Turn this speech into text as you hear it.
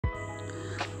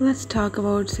Let's talk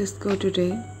about Cisco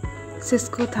today.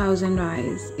 Cisco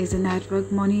ThousandEyes is a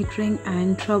network monitoring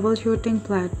and troubleshooting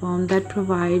platform that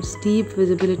provides deep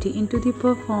visibility into the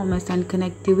performance and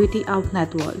connectivity of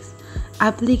networks,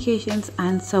 applications,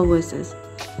 and services.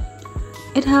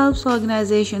 It helps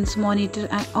organizations monitor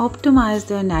and optimize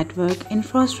their network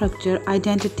infrastructure,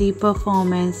 identity,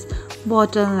 performance,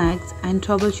 bottlenecks, and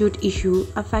troubleshoot issues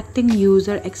affecting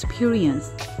user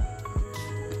experience.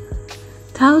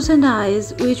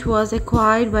 ThousandEyes, which was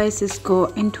acquired by Cisco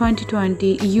in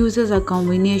 2020, uses a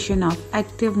combination of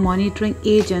active monitoring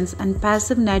agents and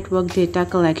passive network data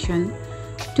collection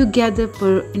to gather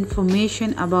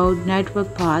information about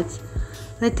network paths,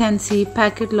 latency,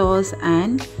 packet loss,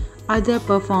 and other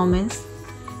performance.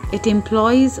 It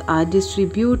employs a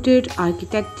distributed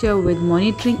architecture with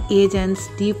monitoring agents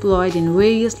deployed in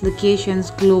various locations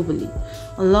globally,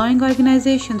 allowing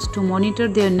organizations to monitor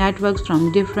their networks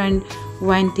from different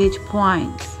vantage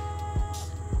points.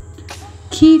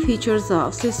 Key features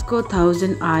of Cisco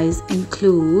ThousandEyes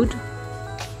include: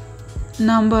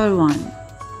 Number 1.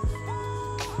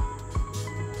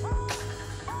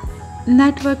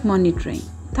 Network monitoring.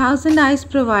 ThousandEyes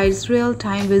provides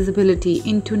real-time visibility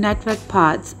into network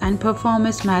paths and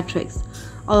performance metrics,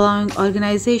 allowing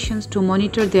organizations to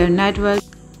monitor their network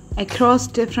across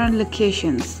different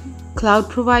locations, cloud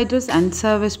providers, and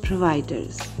service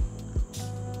providers.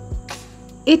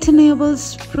 It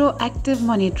enables proactive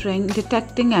monitoring,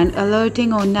 detecting and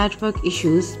alerting on network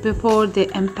issues before they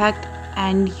impact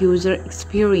end-user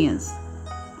experience.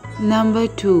 Number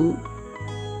 2.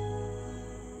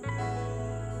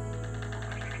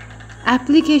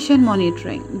 Application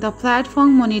monitoring. The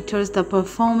platform monitors the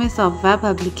performance of web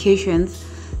applications,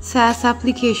 SaaS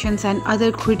applications, and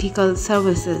other critical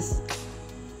services.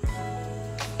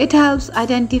 It helps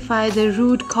identify the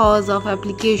root cause of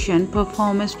application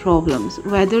performance problems,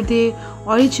 whether they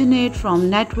originate from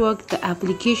network, the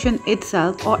application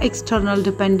itself, or external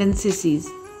dependencies.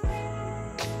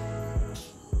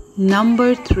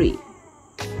 Number 3.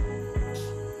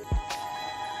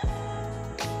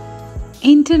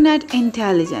 Internet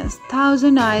intelligence.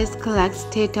 ThousandEyes collects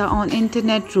data on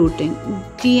internet routing,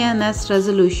 DNS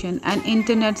resolution, and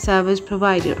internet service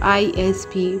provider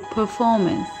 (ISP)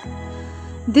 performance.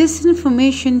 This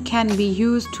information can be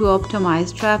used to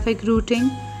optimize traffic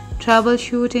routing,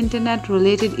 troubleshoot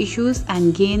internet-related issues,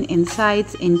 and gain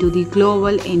insights into the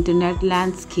global internet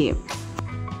landscape.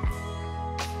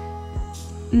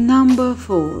 Number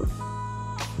 4.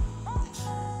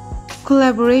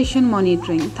 Collaboration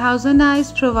monitoring.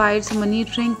 ThousandEyes provides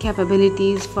monitoring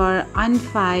capabilities for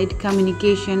unified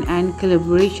communication and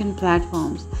collaboration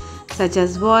platforms, such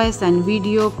as voice and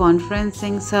video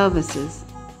conferencing services.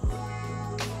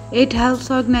 It helps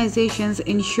organizations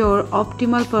ensure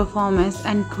optimal performance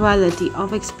and quality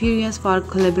of experience for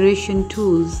collaboration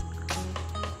tools.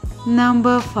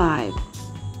 Number 5.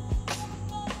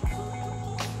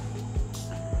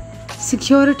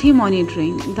 Security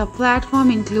monitoring. The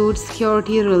platform includes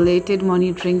security-related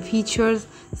monitoring features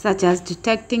such as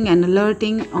detecting and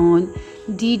alerting on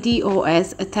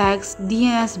DDoS attacks,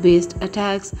 DNS-based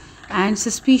attacks, and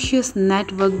suspicious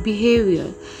network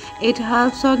behavior. It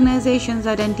helps organizations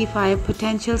identify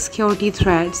potential security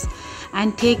threats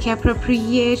and take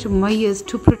appropriate measures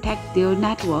to protect their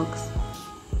networks.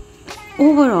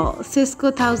 Overall,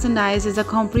 Cisco ThousandEyes is a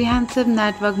comprehensive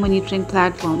network monitoring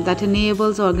platform that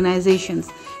enables organizations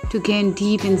to gain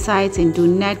deep insights into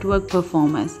network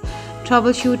performance,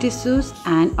 troubleshoot issues,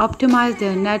 and optimize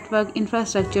their network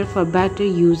infrastructure for better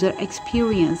user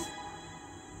experience.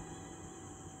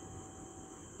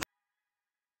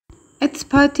 It's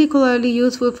particularly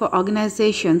useful for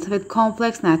organizations with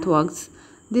complex networks,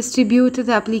 distributed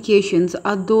applications,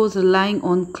 or those relying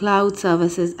on cloud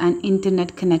services and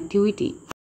internet connectivity.